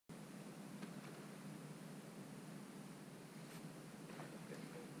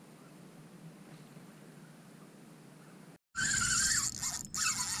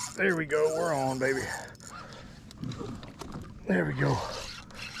There we go, we're on, baby. There we go.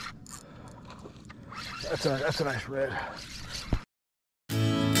 That's a nice red.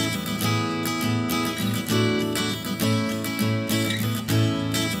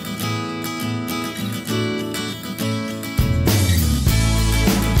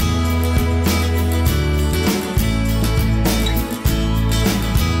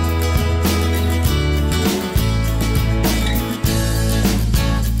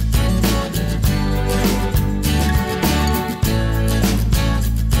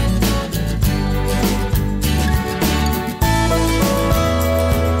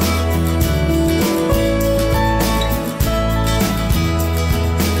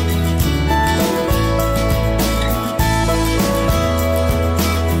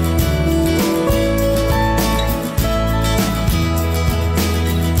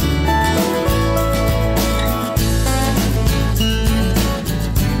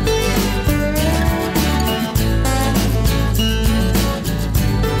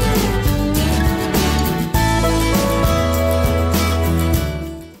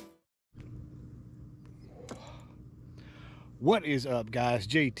 What is up, guys?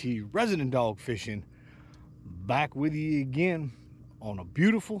 JT, Resident Dog Fishing, back with you again on a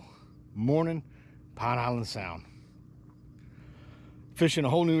beautiful morning, Pine Island Sound. Fishing a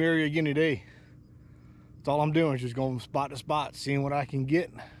whole new area again today. That's all I'm doing, is just going spot to spot, seeing what I can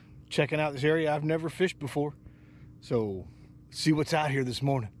get, checking out this area I've never fished before. So, see what's out here this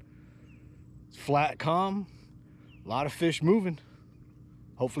morning. It's flat, calm, a lot of fish moving.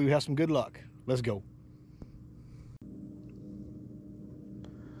 Hopefully we have some good luck. Let's go.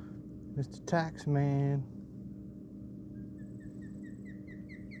 Mr. Taxman.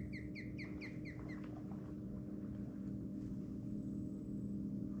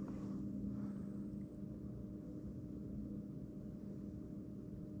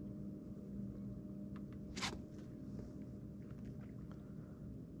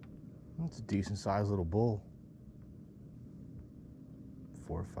 That's a decent sized little bull.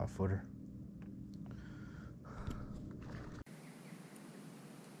 4 or 5 footer.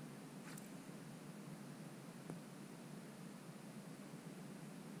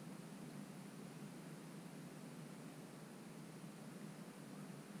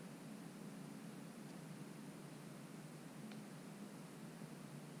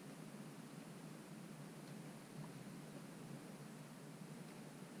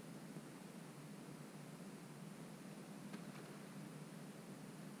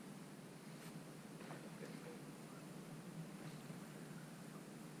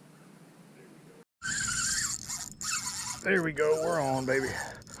 There we go, we're on, baby.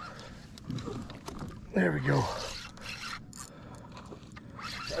 There we go.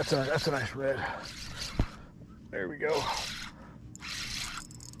 That's a nice red. There we go.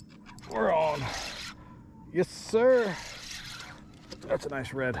 We're on. Yes, sir. That's a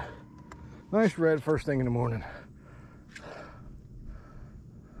nice red. Nice red first thing in the morning.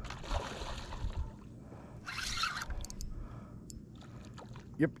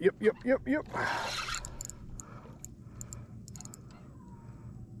 Yep.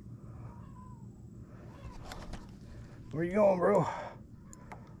 Where you going, bro?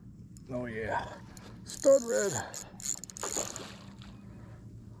 Oh yeah, stud red.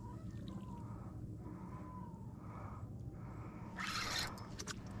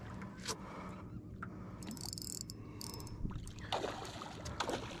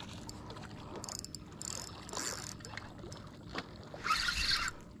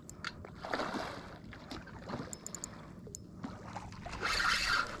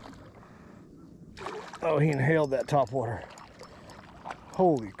 Oh, he inhaled that top water.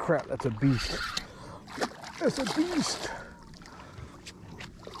 Holy crap, that's a beast. That's a beast.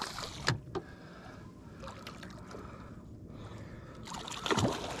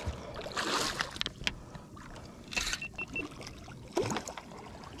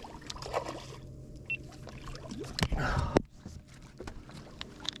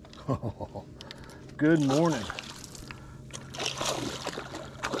 Oh, good morning.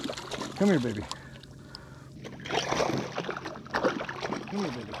 Come here, baby. Come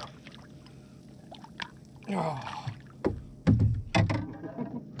here, baby. Oh.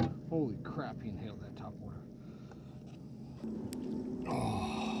 Holy crap, he inhaled that top water.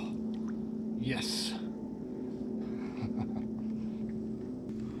 Oh, yes.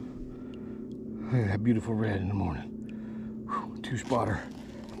 Look at that beautiful red in the morning. Whew, 2-spotter.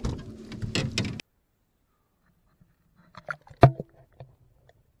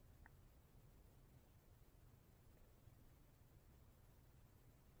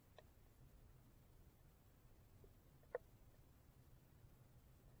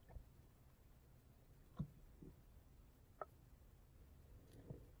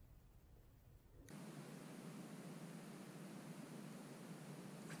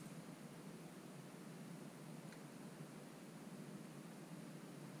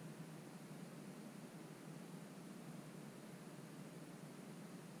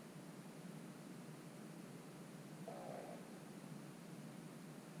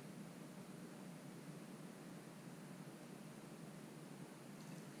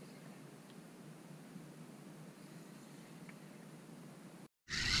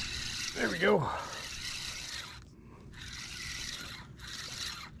 go.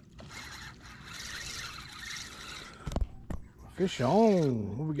 Fish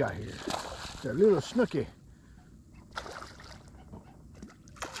on. What we got here? Got a little snooky.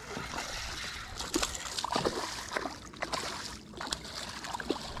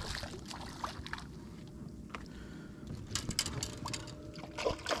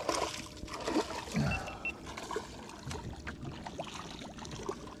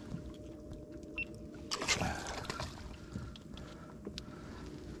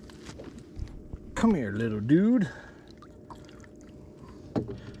 Come here, little dude.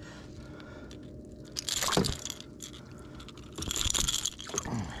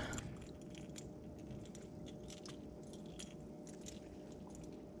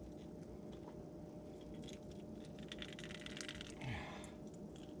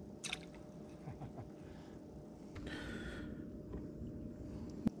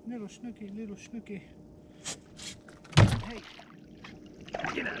 Little snooky, little snooky. Hey,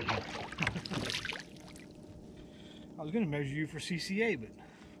 get out of here. I was going to measure you for CCA, but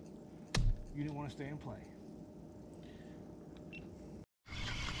you didn't want to stay and play.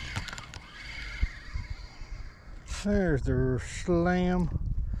 There's the slam.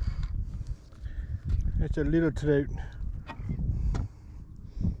 It's a little trout.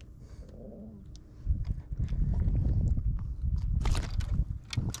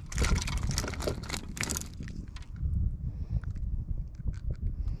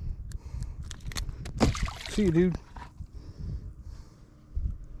 See you, dude.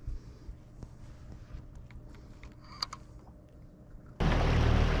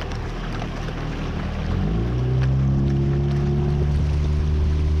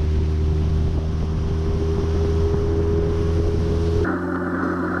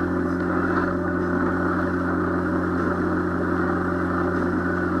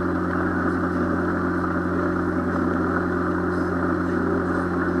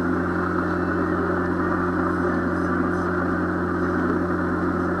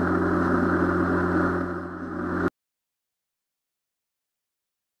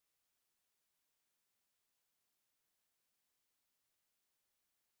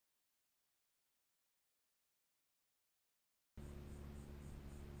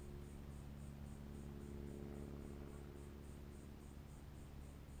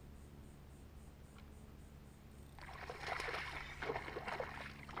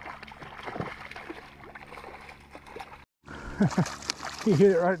 He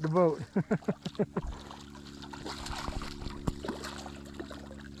hit it right at the boat.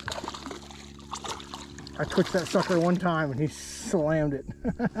 I twitched that sucker one time and he slammed it.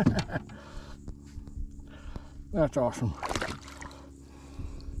 That's awesome.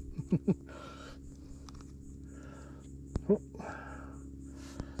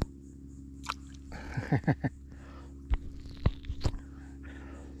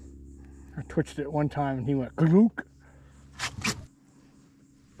 I twitched it one time and he went glook.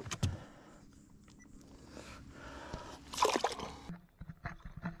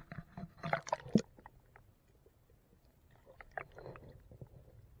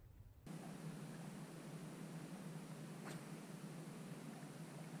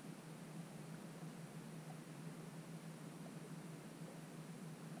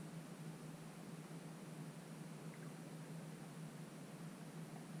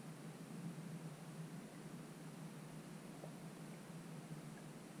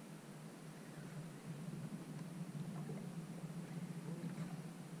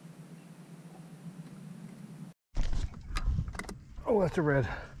 Oh, that's a red.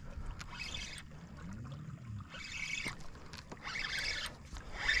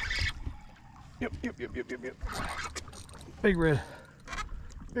 Yep. Big red.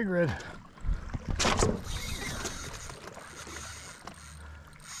 Big red.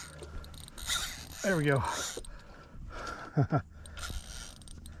 There we go.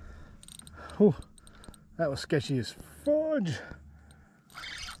 Oh, that was sketchy as fudge.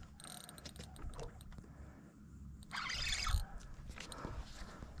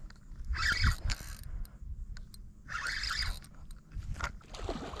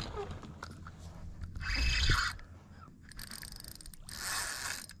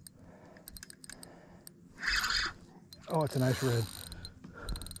 Oh, it's a nice red.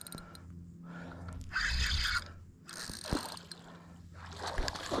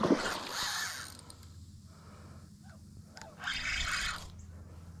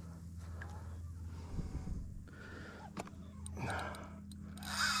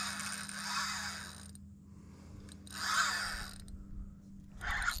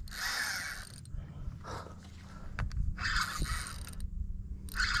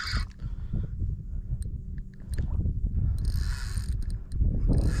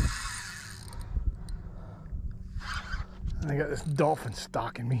 And I got this dolphin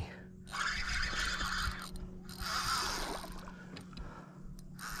stalking me.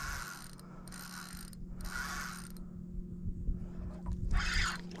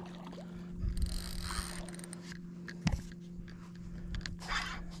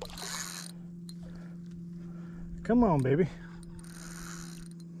 Come on, baby.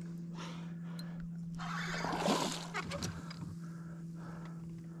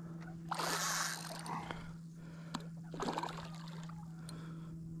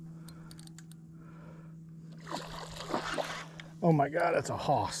 Oh my God, that's a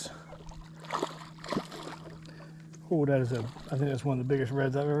hoss. Oh, that is I think that's one of the biggest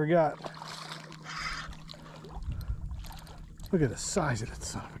reds I've ever got. Look at the size of that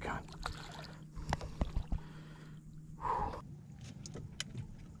son of a gun.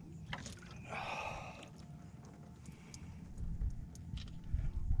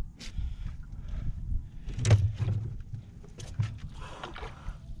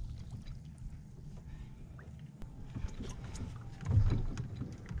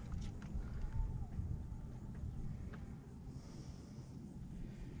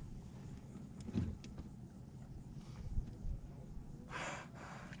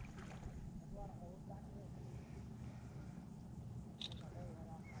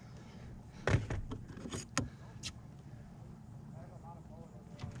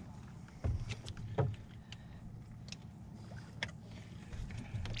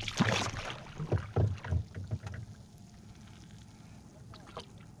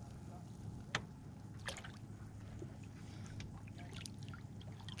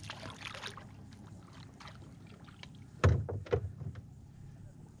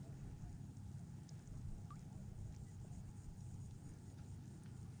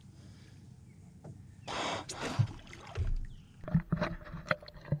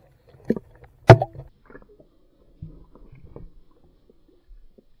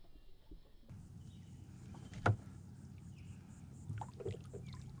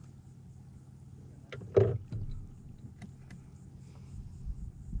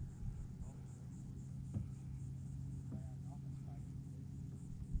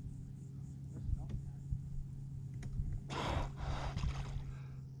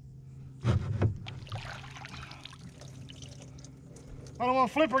 I don't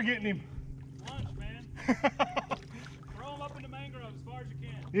want Flipper getting him. Lunch, man. Throw him up in the mangroves as far as you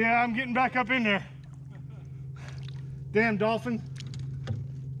can. Yeah, I'm getting back up in there. Damn dolphin.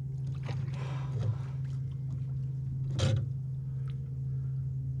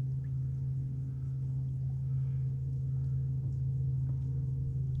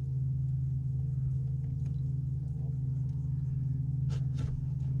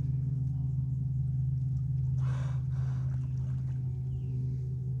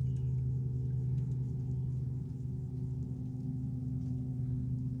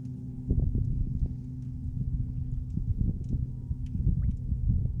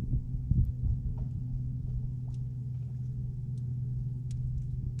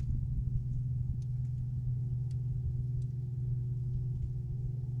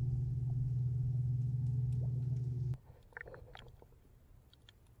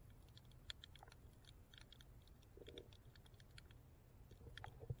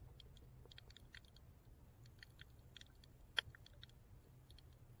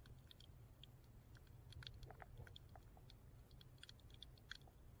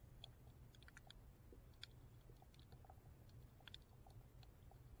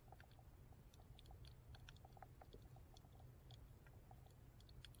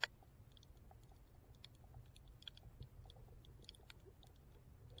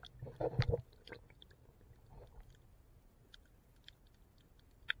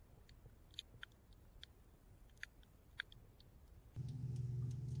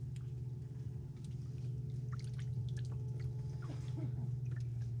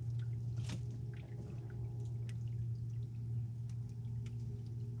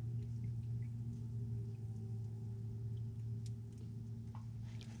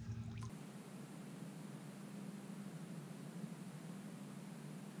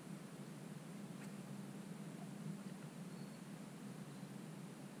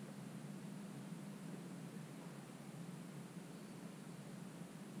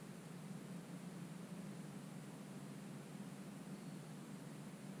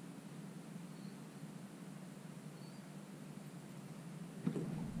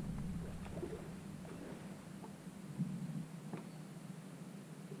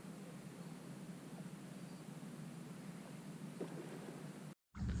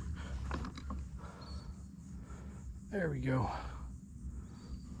 There we go.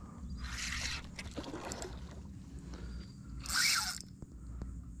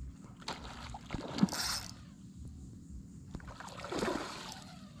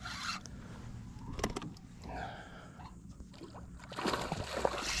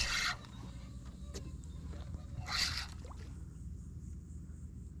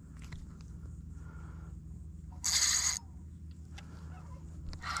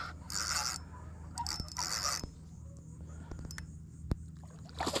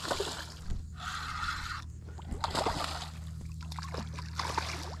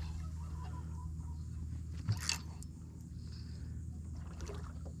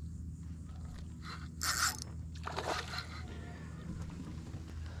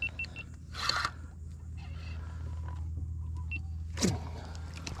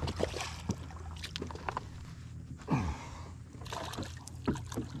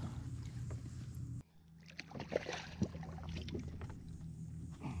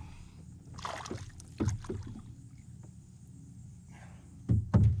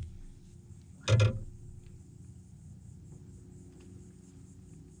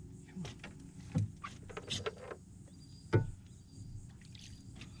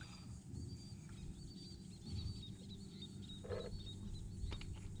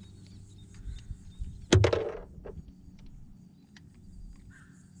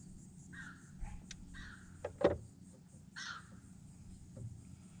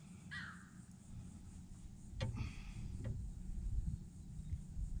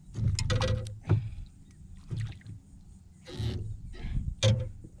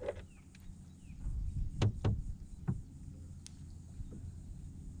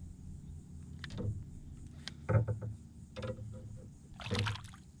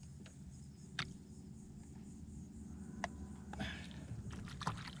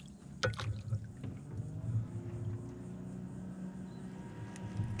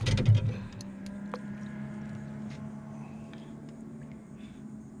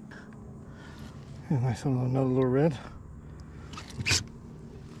 Nice one, another little red.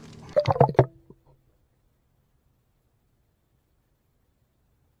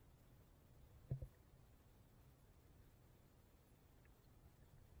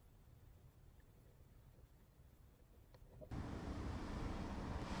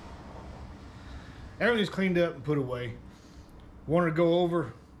 Everything's cleaned up and put away. Wanted to go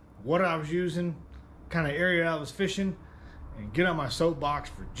over what I was using, kind of area I was fishing, and get on my soapbox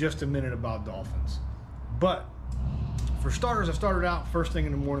for just a minute about dolphins. But for starters, I started out first thing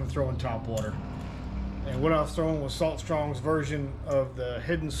in the morning throwing top water. And what I was throwing was Salt Strong's version of the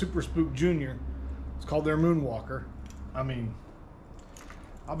Heddon Super Spook Jr. It's called their Moonwalker. I mean,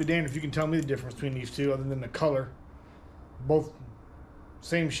 I'll be damned if you can tell me the difference between these two other than the color. Both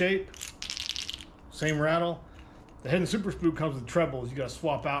same shape, same rattle. The Heddon Super Spook comes with trebles. You got to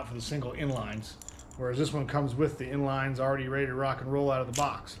swap out for the single inlines, whereas this one comes with the inlines already ready to rock and roll out of the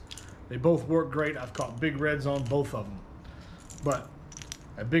box. They both work great. I've caught big reds on both of them. But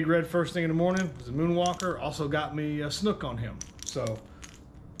a big red first thing in the morning was a Moonwalker. Also got me a Snook on him. So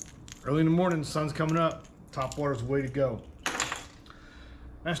early in the morning, the sun's coming up. Top water's the way to go.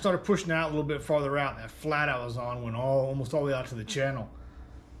 And I started pushing out a little bit farther out. That flat I was on went almost all the way out to the channel.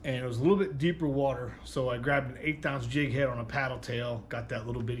 And it was a little bit deeper water, so I grabbed an 1/8 ounce jig head on a paddle tail, got that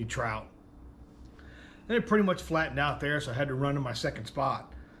little bitty trout. And it pretty much flattened out there, so I had to run to my second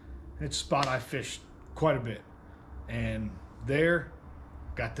spot. And it's a spot I fished quite a bit. And there,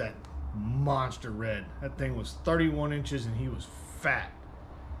 got that monster red. That thing was 31 inches and he was fat.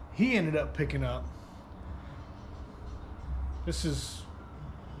 He ended up picking up, this is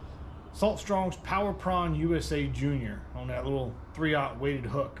Salt Strong's Power Prawn USA Jr. on that little 3/0 weighted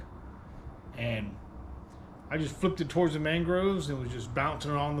hook. And I just flipped it towards the mangroves and was just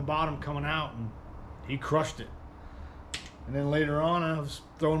bouncing it on the bottom coming out, and he crushed it. And then later on I was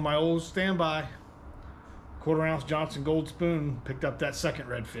throwing my old standby 1/4 ounce Johnson Gold Spoon, picked up that second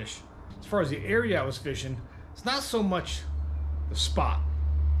redfish. As far as the area I was fishing, it's not so much the spot.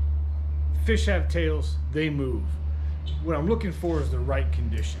 Fish have tails, they move. What I'm looking for is the right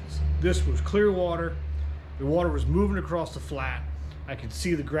conditions. This was clear water. The water was moving across the flat. I could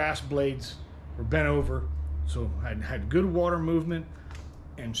see the grass blades were bent over. So I had good water movement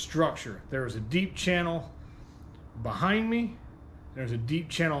and structure. There was a deep channel behind me. There's a deep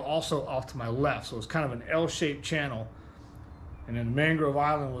channel also off to my left. So it was kind of an L-shaped channel. And then the mangrove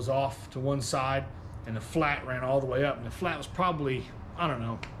island was off to one side and the flat ran all the way up. And the flat was probably, I don't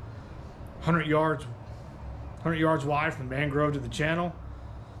know, 100 yards wide from the mangrove to the channel,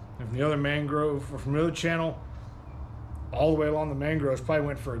 and from the other mangrove, or from the other channel all the way along the mangroves, probably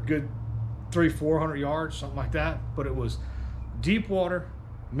went for a good 300-400 yards, something like that. But it was deep water,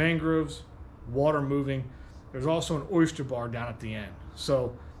 mangroves, water moving. There's also an oyster bar down at the end.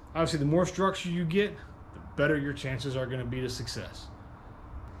 So obviously the more structure you get, the better your chances are going to be to success.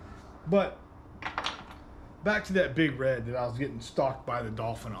 But back to that big red that I was getting stalked by the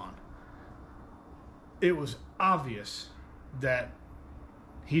dolphin on. It was obvious that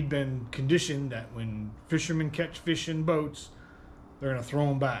he'd been conditioned that when fishermen catch fish in boats, they're going to throw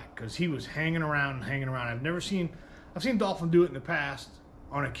them back, because he was hanging around and hanging around. I've seen dolphin do it in the past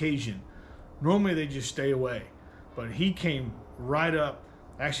on occasion. Normally they just stay away, but he came right up.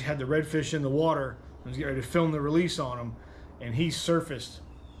 I actually had the redfish in the water. I was getting ready to film the release on him, and he surfaced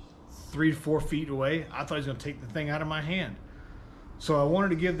 3 to 4 feet away. I thought he was going to take the thing out of my hand. So I wanted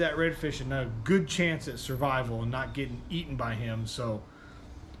to give that redfish a good chance at survival and not getting eaten by him. So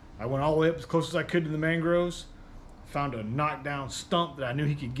I went all the way up as close as I could to the mangroves, found a knockdown stump that I knew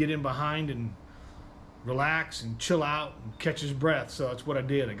he could get in behind and relax and chill out and catch his breath. So that's what I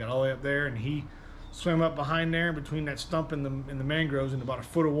did. I got all the way up there, and he swam up behind there between that stump and the mangroves in about a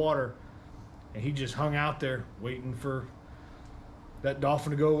foot of water, and he just hung out there waiting for that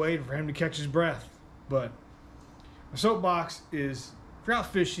dolphin to go away and for him to catch his breath. But my soapbox is, if you're out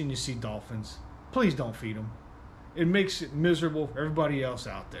fishing and you see dolphins, please don't feed them. It makes it miserable for everybody else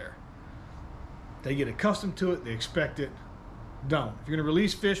out there. They get accustomed to it, they expect it. Don't. If you're going to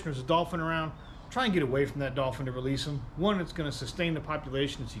release fish and there's a dolphin around, try and get away from that dolphin to release them. One, it's going to sustain the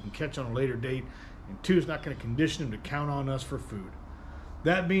population so you can catch on a later date. And two, it's not going to condition them to count on us for food.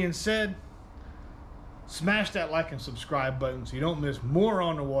 That being said, smash that like and subscribe button so you don't miss more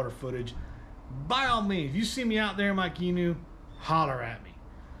on the water footage. By all means, if you see me out there in my Gheenoe, holler at me.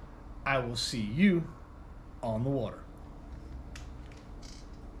 I will see you on the water.